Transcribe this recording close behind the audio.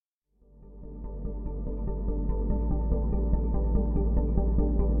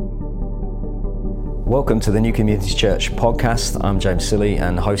Welcome to the New Community Church podcast. I'm James Silly,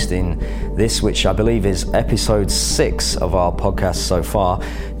 and hosting this, which I believe is episode 6 of our podcast so far.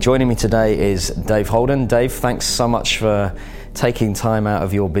 Joining me today is Dave Holden. Dave, thanks so much for taking time out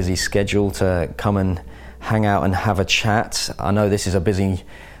of your busy schedule to come and hang out and have a chat. I know this is a busy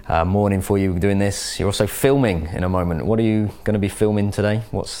morning for you doing this. You're also filming in a moment. What are you going to be filming today?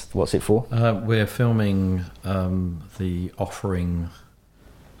 What's it for? We're filming the offering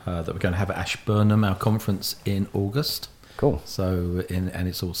that we're going to have at Ashburnham, our conference in August. Cool. And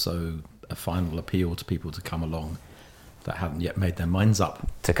it's also a final appeal to people to come along that haven't yet made their minds up.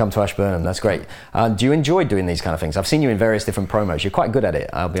 To come to Ashburnham, that's great. Do you enjoy doing these kind of things? I've seen you in various different promos. You're quite good at it,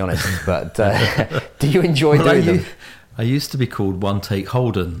 I'll be honest. But do you enjoy doing them? I used to be called One Take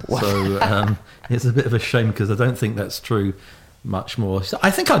Holden, so it's a bit of a shame because I don't think that's true much more. So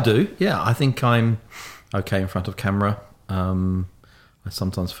I think I do, yeah. I think I'm okay in front of camera. I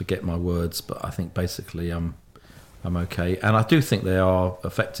sometimes forget my words, but I think basically I'm okay. And I do think they are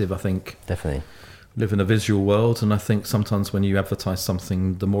effective. I think definitely we live in a visual world, and I think sometimes when you advertise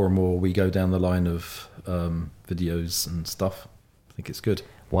something, the more and more we go down the line of videos and stuff, I think it's good.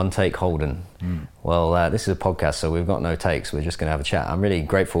 One Take Holden. Well, this is a podcast, so we've got no takes. We're just going to have a chat. I'm really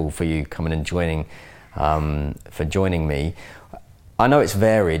grateful for you coming and joining me. I know it's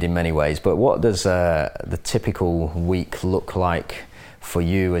varied in many ways, but what does the typical week look like for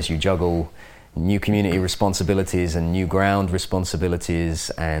you as you juggle new community responsibilities and new ground responsibilities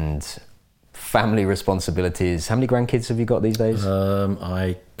and family responsibilities? How many grandkids have you got these days?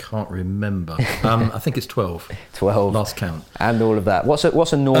 I can't remember. I think it's 12. 12. Last count. And all of that.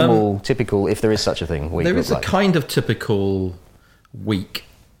 What's a normal, typical, if there is such a thing, week? There is a kind of typical week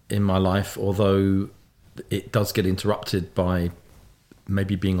in my life, although it does get interrupted by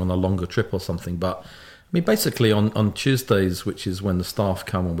maybe being on a longer trip or something. But I mean, basically on Tuesdays, which is when the staff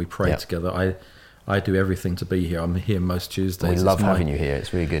come and we pray together, I do everything to be here. I'm here most Tuesdays. We love having you here.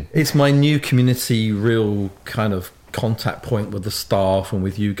 It's really good. It's my new community, real kind of contact point with the staff and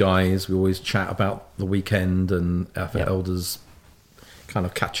with you guys. We always chat about the weekend and our elders kind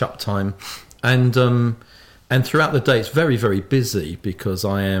of catch up time. And throughout the day, it's very, very busy because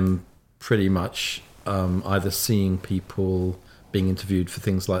I am pretty much either seeing people being interviewed for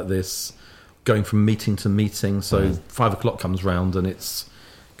things like this, going from meeting to meeting. So 5 o'clock comes round and it's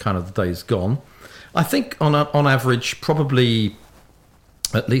kind of the day's gone. I think on average, probably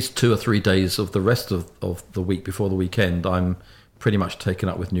at least 2 or 3 days of the rest of the week before the weekend, I'm pretty much taken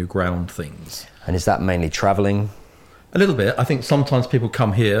up with new ground things. And is that mainly travelling? A little bit. I think sometimes people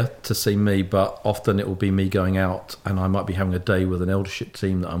come here to see me, but often it will be me going out and I might be having a day with an eldership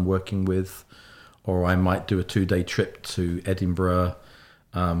team that I'm working with, or I might do a 2-day trip to Edinburgh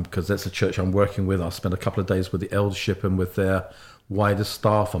because that's a church I'm working with. I'll spend a couple of days with the eldership and with their wider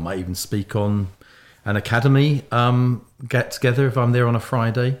staff. I might even speak on an academy get together if I'm there on a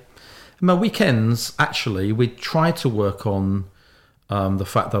Friday. In my weekends, actually, we try to work on the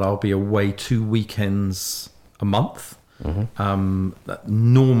fact that I'll be away 2 weekends a month.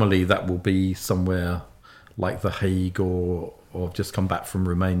 Normally that will be somewhere like The Hague or I've just come back from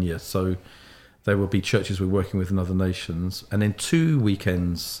Romania. So there will be churches we're working with in other nations. And then 2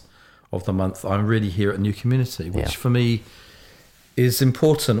 weekends of the month, I'm really here at New Community, which for me is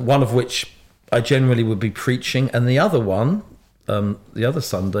important. One of which I generally would be preaching. And the other one, the other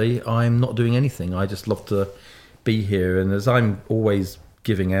Sunday, I'm not doing anything. I just love to be here. And as I'm always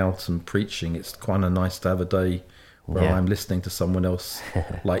giving out and preaching, it's quite nice to have a day where I'm listening to someone else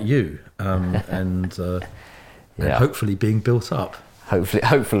like you and hopefully being built up.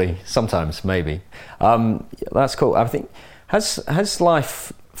 Hopefully, sometimes, maybe. That's cool. I think, has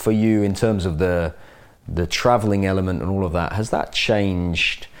life for you in terms of the travelling element and all of that, has that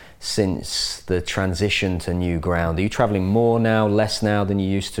changed since the transition to new ground? Are you travelling more now, less now than you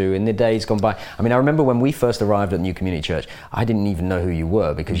used to in the days gone by? I mean, I remember when we first arrived at New Community Church, I didn't even know who you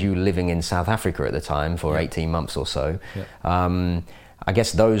were because you were living in South Africa at the time for 18 months or so. I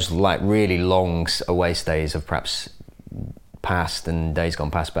guess those like really long away stays have perhaps past and days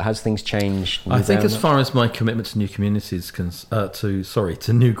gone past, but has things changed? I think as far as my commitment to new communities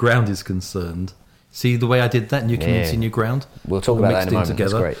to new ground is concerned, see the way I did that, new community, new ground? We'll talk about that in a moment.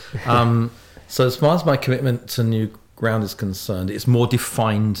 Together. That's great. So as far as my commitment to new ground is concerned, it's more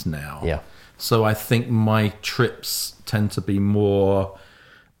defined now. Yeah. So I think my trips tend to be more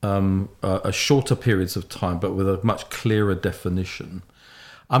a shorter periods of time, but with a much clearer definition.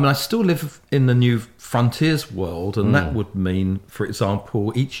 I mean, I still live in the New Frontiers world, and that would mean, for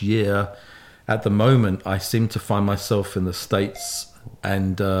example, each year at the moment, I seem to find myself in the States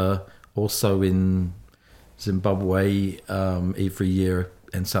and also in Zimbabwe every year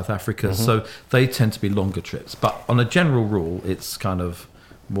in South Africa. So they tend to be longer trips. But on a general rule, it's kind of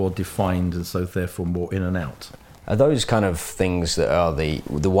more defined, and so therefore more in and out. Are those kind of things that are the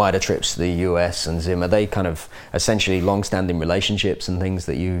wider trips to the US and Zim, are they kind of essentially long-standing relationships and things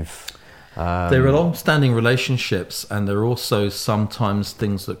that you've... There are long-standing relationships, and there are also sometimes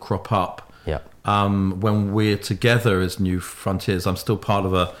things that crop up. Yeah. When we're together as New Frontiers, I'm still part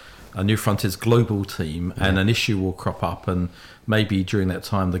of a New Frontiers global team, and an issue will crop up, and maybe during that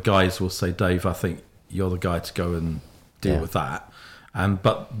time the guys will say, Dave, I think you're the guy to go and deal with that.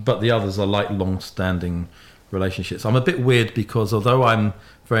 But the others are like long-standing relationships. I'm a bit weird because although I'm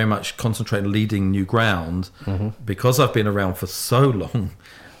very much concentrating leading New Ground, because I've been around for so long,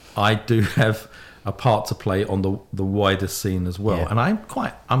 I do have a part to play on the wider scene as well, and I'm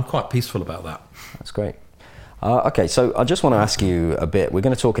quite peaceful about that. That's great. Okay, so I just want to ask you a bit. We're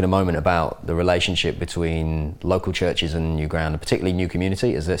going to talk in a moment about the relationship between local churches and New Ground, and particularly New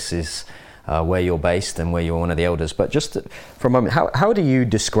Community, as this is where you're based and where you're one of the elders. But just for a moment, how do you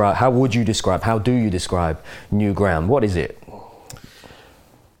describe New Ground? What is it?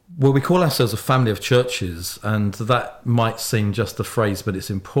 Well, we call ourselves a family of churches, and that might seem just a phrase, but it's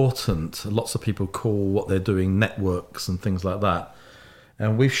important. Lots of people call what they're doing networks and things like that.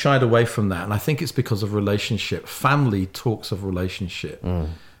 And we've shied away from that. And I think it's because of relationship. Family talks of relationship. And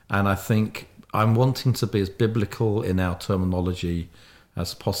I think I'm wanting to be as biblical in our terminology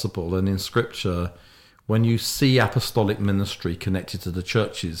as possible. And in Scripture, when you see apostolic ministry connected to the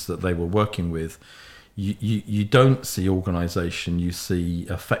churches that they were working with, you don't see organisation, you see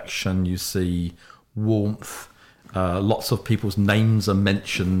affection, you see warmth. Lots of people's names are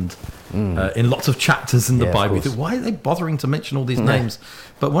mentioned in lots of chapters in the Bible. You think, why are they bothering to mention all these names?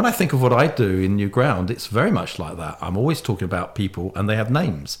 But when I think of what I do in New Ground, it's very much like that. I'm always talking about people and they have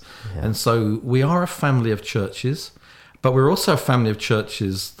names. And so we are a family of churches, but we're also a family of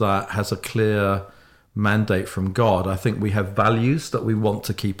churches that has a clear mandate from God. I think we have values that we want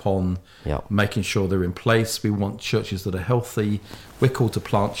to keep on making sure they're in place. We want churches that are healthy. We're called to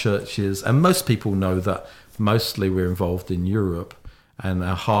plant churches, and most people know that mostly we're involved in Europe, and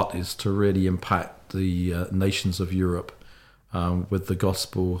our heart is to really impact the nations of Europe with the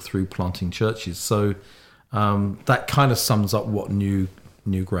gospel through planting churches. So that kind of sums up what New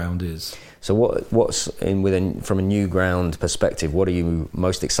Ground is. So what's from a New Ground perspective, what are you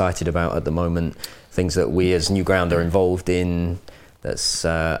most excited about at the moment? Things that we as New Ground are involved in, that's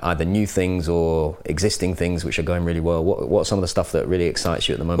either new things or existing things which are going really well. What's some of the stuff that really excites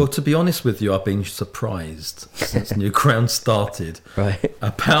you at the moment? Well, to be honest with you, I've been surprised since New Ground started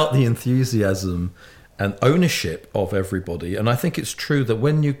about the enthusiasm and ownership of everybody. And I think it's true that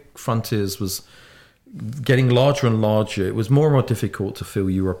when New Frontiers was getting larger and larger, it was more and more difficult to feel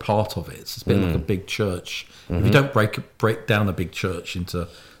you were a part of it. It's been like a big church. If you don't break down a big church into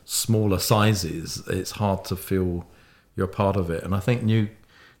smaller sizes, it's hard to feel you're a part of it. And I think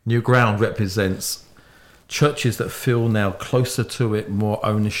New Ground represents churches that feel now closer to it, more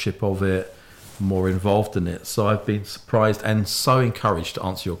ownership of it, more involved in it. So I've been surprised and so encouraged, to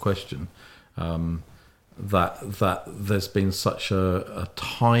answer your question, that there's been such a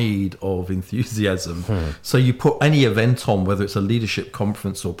tide of enthusiasm. So you put any event on, whether it's a leadership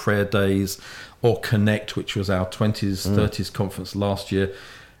conference or prayer days or Connect, which was our 20s, 30s conference last year,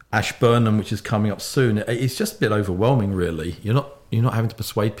 Ashburnham, which is coming up soon, it's just a bit overwhelming, really. You're not having to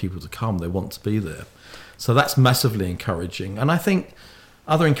persuade people to come. They want to be there. So that's massively encouraging. And I think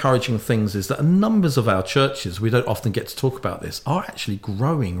other encouraging things is that numbers of our churches, we don't often get to talk about this, are actually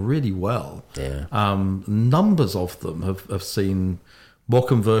growing really well. Numbers of them have seen more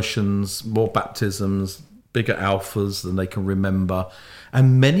conversions, more baptisms, bigger alphas than they can remember.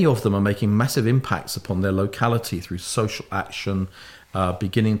 And many of them are making massive impacts upon their locality through social action,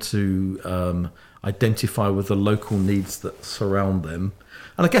 beginning to identify with the local needs that surround them.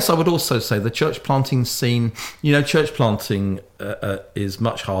 And I guess I would also say the church planting scene, church planting is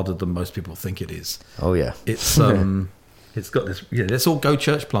much harder than most people think it is. Oh, yeah. It's it's got this, let's all go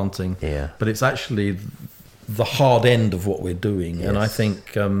church planting. Yeah. But it's actually the hard end of what we're doing. Yes. And I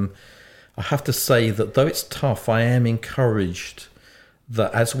think I have to say that though it's tough, I am encouraged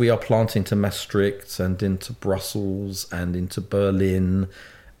that as we are planting to Maastricht and into Brussels and into Berlin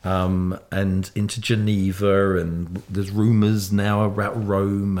and into Geneva, and there's rumours now about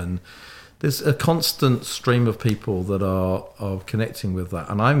Rome, and there's a constant stream of people that are connecting with that,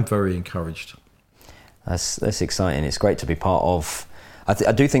 and I'm very encouraged. That's exciting. It's great to be part of.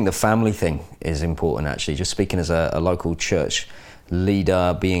 I do think the family thing is important, actually. Just speaking as a local church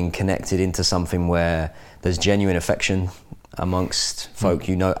leader, being connected into something where there's genuine affection amongst folk.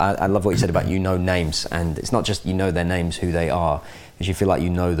 You know, I love what you said about names, and it's not just their names, who they are, because you feel like you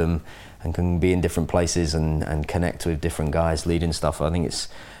know them and can be in different places and connect with different guys leading stuff. I think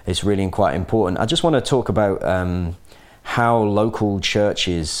it's really quite important. I just want to talk about how local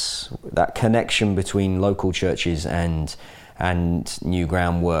churches, that connection between local churches and New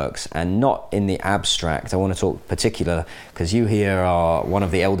Ground works, and not in the abstract. I want to talk particular, because you here are one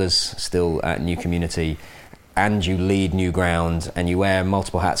of the elders still at New Community, and you lead New Ground, and you wear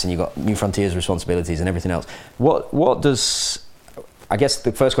multiple hats, and you've got New Frontiers responsibilities and everything else. What does, I guess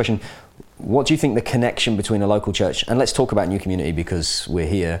the first question, what do you think the connection between a local church, and let's talk about New Community because we're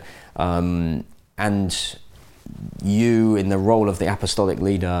here, and you in the role of the apostolic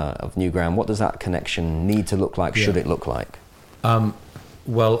leader of New Ground, what does that connection need to look like? Should it look like?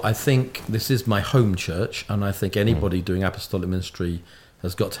 Well, I think this is my home church, and I think anybody doing apostolic ministry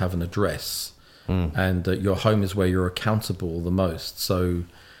has got to have an address, and your home is where you're accountable the most. So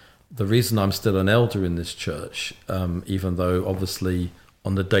the reason I'm still an elder in this church, even though obviously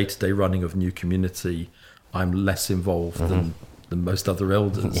on the day-to-day running of New Community, I'm less involved than most other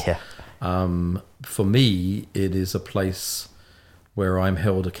elders. Yeah. For me, it is a place where I'm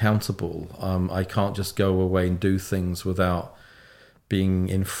held accountable. I can't just go away and do things without being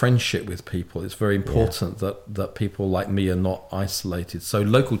in friendship with people. It's very important that people like me are not isolated. So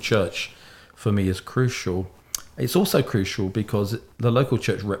local church for me is crucial. It's also crucial because the local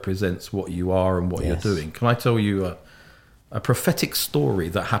church represents what you are and what you're doing. Can I tell you a prophetic story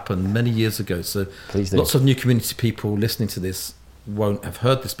that happened many years ago? So lots of New Community people listening to this won't have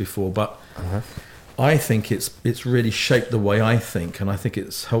heard this before, but I think it's really shaped the way I think, and I think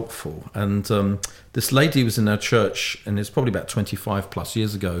it's helpful. And this lady was in our church, and it's probably about 25 plus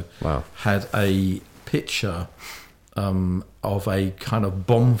years ago. Wow. Had a picture of a kind of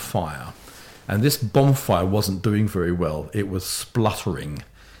bonfire, and this bonfire wasn't doing very well. It was spluttering.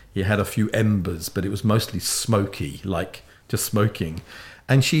 It had a few embers, but it was mostly smoky, like just smoking.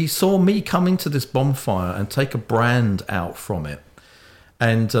 And she saw me come into this bonfire and take a brand out from it.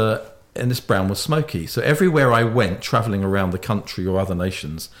 And this brand was smoky. So everywhere I went, traveling around the country or other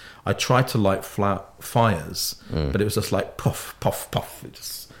nations, I tried to light fires, but it was just like puff, puff, puff. It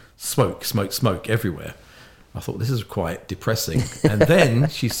just smoke everywhere. I thought, this is quite depressing. And then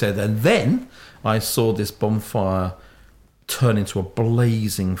she said, and then I saw this bonfire turn into a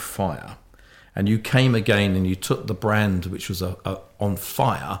blazing fire. And you came again and you took the brand, which was on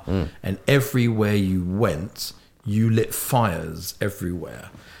fire, and everywhere you went, you lit fires everywhere.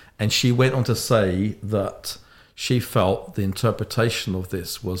 And she went on to say that she felt the interpretation of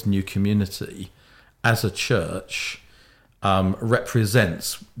this was New Community as a church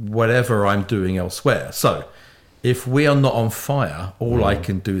represents whatever I'm doing elsewhere. So if we are not on fire, all I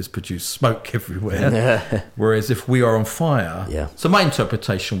can do is produce smoke everywhere. Whereas if we are on fire, so my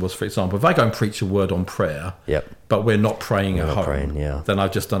interpretation was, for example, if I go and preach a word on prayer, but we're not praying at home, then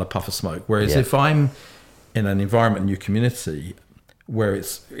I've just done a puff of smoke. Whereas if I'm in an environment, New Community, where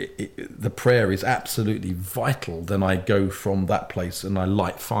the prayer is absolutely vital, then I go from that place and I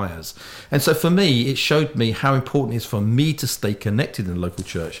light fires. And so for me, it showed me how important it is for me to stay connected in the local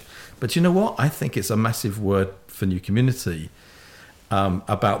church. But you know what? I think it's a massive word for New Community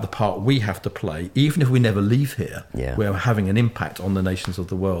about the part we have to play, even if we never leave here. We're having an impact on the nations of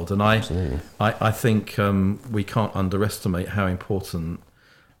the world. And I think we can't underestimate how important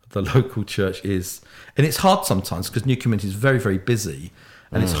the local church is. And it's hard sometimes because New Community is very, very busy,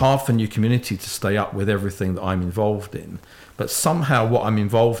 and it's hard for New Community to stay up with everything that I'm involved in. But somehow what I'm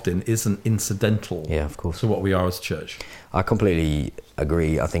involved in isn't incidental to what we are as a church. I completely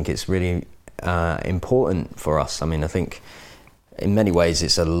agree. I think it's really important for us. I mean, I think in many ways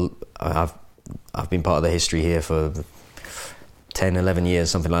I've been part of the history here for 10, 11 years,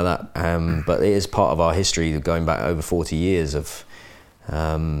 something like that. But it is part of our history going back over 40 years of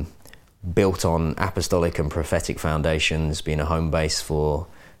built on apostolic and prophetic foundations, being a home base for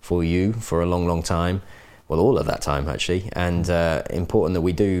you for a long, long time. Well, all of that time, actually. And important that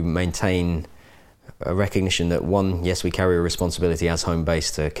we do maintain a recognition that, one, yes, we carry a responsibility as home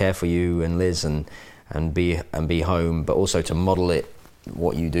base to care for you and Liz and be home, but also to model it,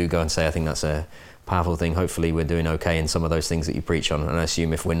 what you do, go and say. I think that's a powerful thing. Hopefully we're doing okay in some of those things that you preach on, and I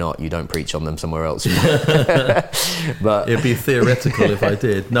assume if we're not, you don't preach on them somewhere else. But it'd be theoretical if I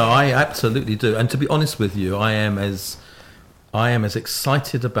did. No, I absolutely do. And to be honest with you, I am as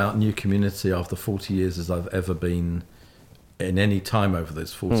excited about New Community after 40 years as I've ever been in any time over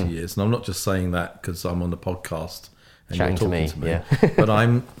those 40 years. And I'm not just saying that because I'm on the podcast and you're talking to me. But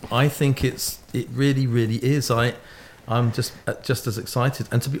I think it really, really is. I'm just as excited.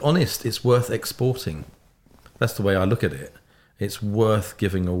 And to be honest, it's worth exporting. That's the way I look at it. it's worth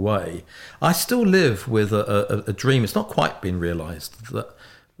giving away. I still live with a dream. It's not quite been realised, that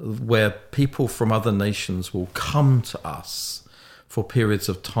where people from other nations will come to us for periods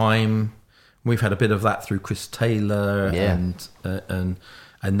of time. We've had a bit of that through Chris Taylor and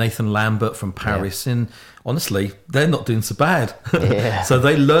Nathan Lambert from Paris. And honestly, they're not doing so bad. So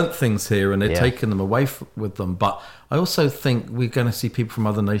they learnt things here and they're taking them away with them. But I also think we're going to see people from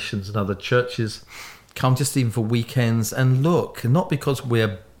other nations and other churches come just even for weekends and look, not because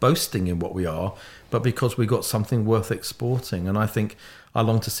we're boasting in what we are, but because we got something worth exporting. And I think I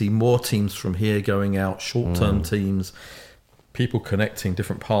long to see more teams from here going out, short-term teams, people connecting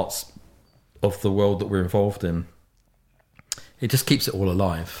different parts of the world that we're involved in. It just keeps it all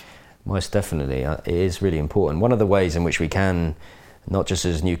alive. Most definitely. It is really important. One of the ways in which we can, not just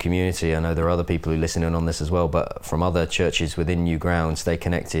as New Community, I know there are other people who listen in on this as well, but from other churches within New Ground, stay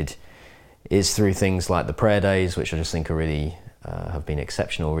connected, is through things like the prayer days, which I just think are really have been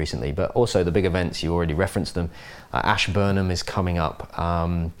exceptional recently, but also the big events. You already referenced them. Ashburnham is coming up.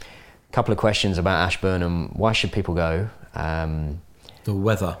 Couple of questions about Ashburnham. Why should people go? The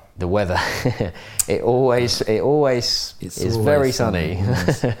weather. It always is very sunny.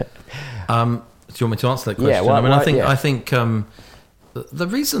 Yes. Do you want me to answer that question? Yeah, well, I think the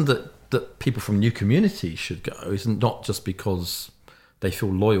reason that people from New Community should go is not just because they feel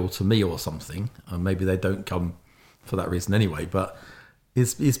loyal to me or something, and maybe they don't come for that reason anyway, but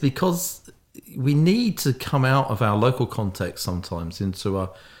is because we need to come out of our local context sometimes into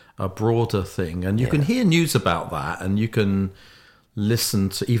a broader thing. And you can hear news about that, and you can listen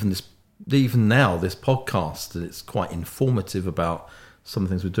to even now this podcast, and it's quite informative about some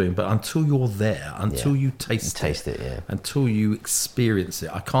things we're doing. But until you're there, until you taste it, until you experience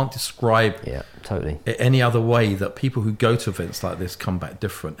it, I can't describe it any other way that people who go to events like this come back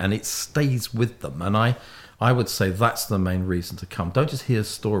different, and it stays with them. And I would say that's the main reason to come. Don't just hear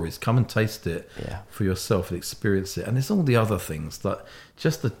stories. Come and taste it for yourself and experience it. And there's all the other things, that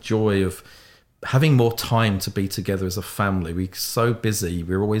just the joy of having more time to be together as a family. We're so busy.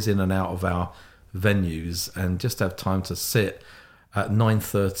 We're always in and out of our venues, and just have time to sit at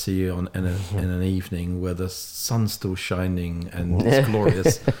 9:30 in an evening where the sun's still shining and it's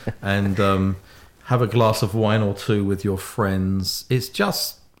glorious, and have a glass of wine or two with your friends. It's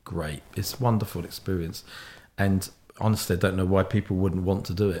just great. It's a wonderful experience. And honestly, I don't know why people wouldn't want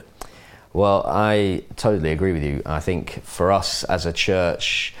to do it. Well, I totally agree with you. I think for us as a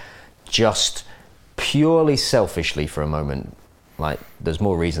church, just purely selfishly for a moment, like there's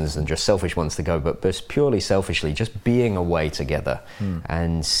more reasons than just selfish ones to go, but just purely selfishly, just being away together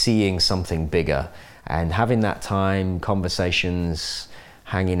and seeing something bigger and having that time, conversations,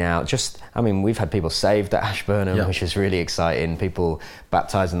 hanging out. We've had people saved at Ashburnham, which is really exciting. People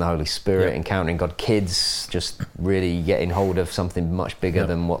baptized in the Holy Spirit, encountering God. Kids just really getting hold of something much bigger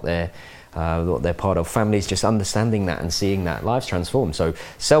than what they're part of. Families just understanding that and seeing that. Lives transformed. So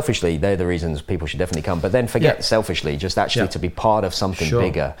selfishly, they're the reasons people should definitely come. But then forget selfishly, just actually to be part of something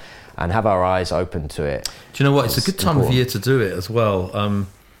bigger and have our eyes open to it. Do you know what? It's a good time of year to do it as well.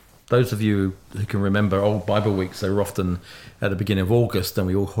 Those of you who can remember old Bible weeks, they were often at the beginning of August, and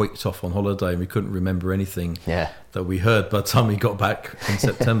we all hoiked off on holiday and we couldn't remember anything that we heard by the time we got back in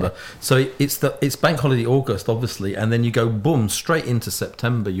September. So it's Bank Holiday August, obviously, and then you go boom straight into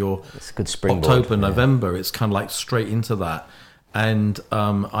September. It's a good springboard. October, November. It's kind of like straight into that, and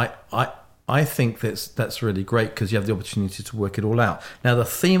I think that's really great because you have the opportunity to work it all out. Now, the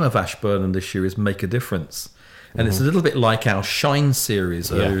theme of Ashburnham this year is Make a Difference. And it's a little bit like our Shine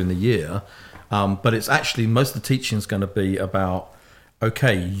series earlier in the year, but it's actually, most of the teaching is going to be about,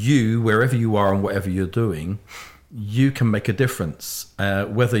 okay, you, wherever you are and whatever you're doing, you can make a difference.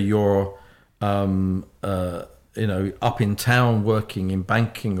 Whether you're, up in town working in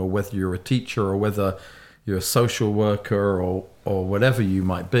banking, or whether you're a teacher, or whether you're a social worker, or whatever you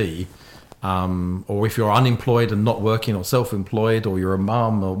might be. Or if you're unemployed and not working, or self-employed, or you're a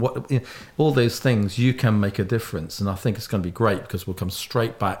mum, or all those things, you can make a difference. And I think it's going to be great because we'll come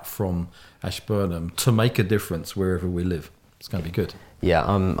straight back from Ashburnham to make a difference wherever we live. It's going to be good. Yeah,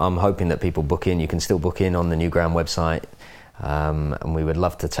 I'm hoping that people book in. You can still book in on the New Ground website. And we would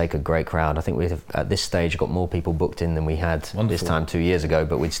love to take a great crowd. I think we've at this stage got more people booked in than we had this time 2 years ago,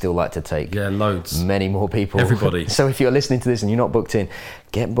 but we'd still like to take loads, many more people. Everybody. So if you're listening to this and you're not booked in,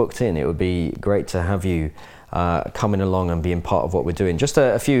 get booked in. It would be great to have you coming along and being part of what we're doing. Just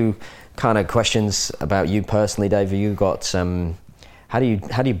a few kind of questions about you personally, Dave. You got how do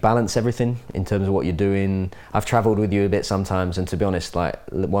you balance everything in terms of what you're doing? I've travelled with you a bit sometimes, and to be honest, like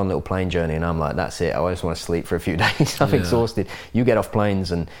one little plane journey, and I'm like, that's it. I just want to sleep for a few days. I'm exhausted. You get off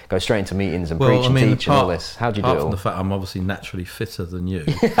planes and go straight into meetings and preach and teach and all this. How do you do it all? Apart from the fact I'm obviously naturally fitter than you,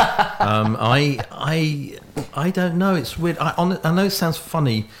 I don't know. It's weird. I know it sounds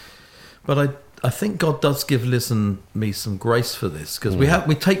funny, but I think God does give Liz and me some grace for this, because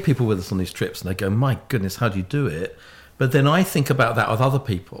we take people with us on these trips and they go, my goodness, how do you do it? But then I think about that with other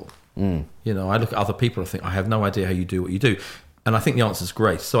people. You know, I look at other people and think, I have no idea how you do what you do. And I think the answer is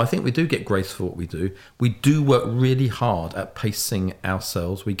grace. So I think we do get grace for what we do. We do work really hard at pacing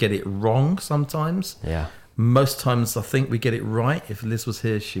ourselves. We get it wrong sometimes. Yeah. Most times I think we get it right. If Liz was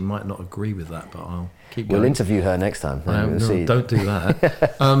here, she might not agree with that, but I'll keep going. We'll interview her next time. No, don't do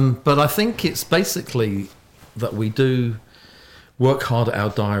that. But I think it's basically that we do work hard at our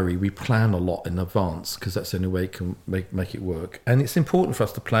diary. We plan a lot in advance, because that's the only way we can make it work. And it's important for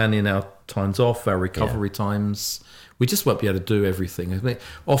us to plan in our times off, our recovery times. We just won't be able to do everything. I mean,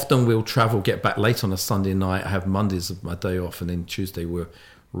 often we'll travel, get back late on a Sunday night. I have Mondays of my day off, and then Tuesday we're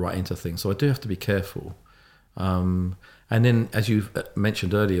right into things. So I do have to be careful. And then, as you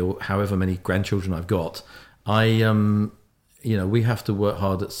mentioned earlier, however many grandchildren I've got, we have to work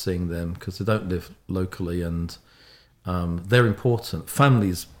hard at seeing them, because they don't live locally, and they're important. Family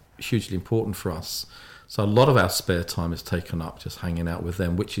is hugely important for us. So a lot of our spare time is taken up just hanging out with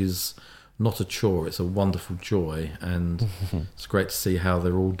them, which is not a chore. It's a wonderful joy, and it's great to see how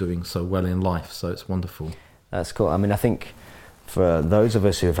they're all doing so well in life. So it's wonderful. That's cool. I mean, I think for those of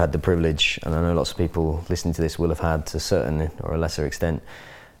us who have had the privilege, and I know lots of people listening to this will have had, to a certain or a lesser extent,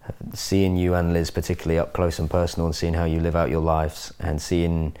 seeing you and Liz particularly up close and personal, and seeing how you live out your lives, and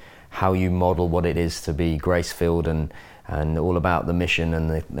seeing how you model what it is to be grace-filled and all about the mission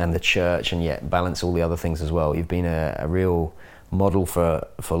and the church, and yet balance all the other things as well. You've been a real model for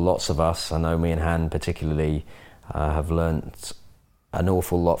lots of us. I know me and Han particularly have learnt an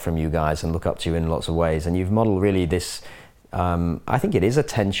awful lot from you guys and look up to you in lots of ways. And you've modeled really this, I think it is a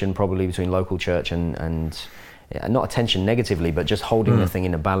tension probably between local church and not a tension negatively, but just holding the thing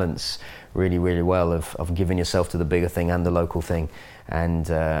in a balance really, really well of giving yourself to the bigger thing and the local thing, and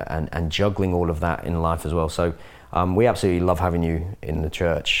juggling all of that in life as well. So we absolutely love having you in the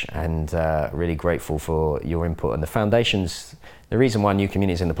church, and really grateful for your input. And the foundations, the reason why New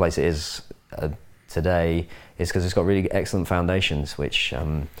Community is in the place it is today is because it's got really excellent foundations, which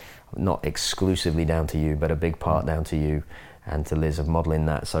not exclusively down to you, but a big part down to you and to Liz of modelling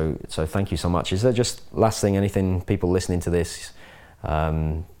that. So thank you so much. Is there just, last thing, anything people listening to this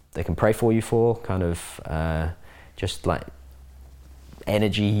they can pray for you for, kind of just like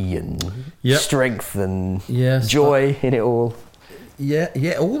energy and strength and joy in it all?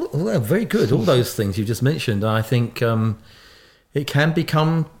 All very good. All those things you just mentioned. I think it can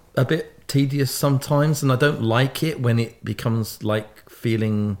become a bit tedious sometimes, and I don't like it when it becomes like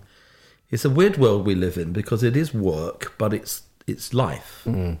feeling. It's a weird world we live in, because it is work, but it's life.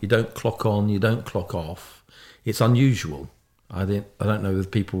 You don't clock on, you don't clock off. It's unusual. I don't know if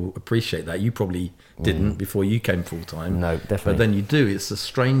people appreciate that. You probably didn't before you came full time. No, definitely. But then you do. It's a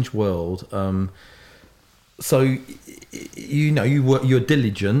strange world. So you work. You're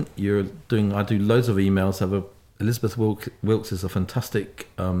diligent. I do loads of emails. Elizabeth Wilkes is a fantastic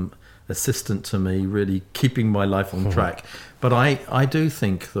assistant to me, really keeping my life on track. But I do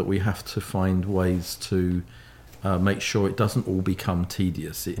think that we have to find ways to make sure it doesn't all become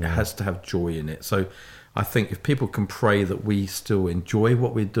tedious. It has to have joy in it. So I think if people can pray that we still enjoy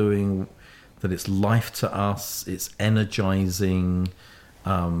what we're doing, that it's life to us, it's energizing.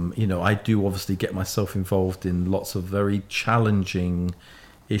 I do obviously get myself involved in lots of very challenging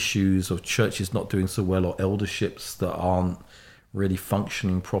issues of churches not doing so well, or elderships that aren't really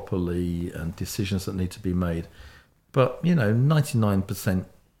functioning properly, and decisions that need to be made. But 99%,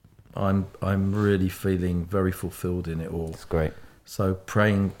 I'm really feeling very fulfilled in it all. That's great. So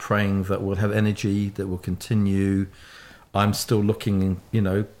praying that we'll have energy, that will continue. I'm still looking,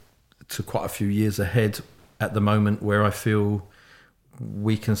 to quite a few years ahead at the moment, where I feel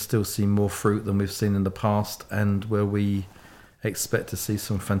we can still see more fruit than we've seen in the past, and where we expect to see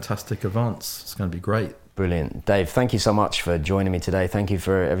some fantastic advance. It's going to be great. Brilliant. Dave, thank you so much for joining me today. Thank you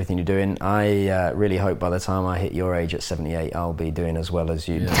for everything you're doing. I really hope by the time I hit your age at 78, I'll be doing as well as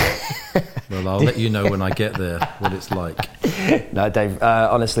you. Yeah. Well, I'll let you know when I get there what it's like. No, Dave,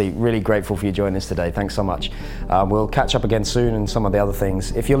 honestly, really grateful for you joining us today. Thanks so much. We'll catch up again soon and some of the other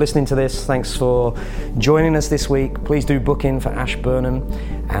things. If you're listening to this, thanks for joining us this week. Please do book in for Ashburnham,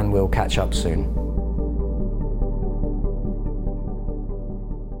 and we'll catch up soon.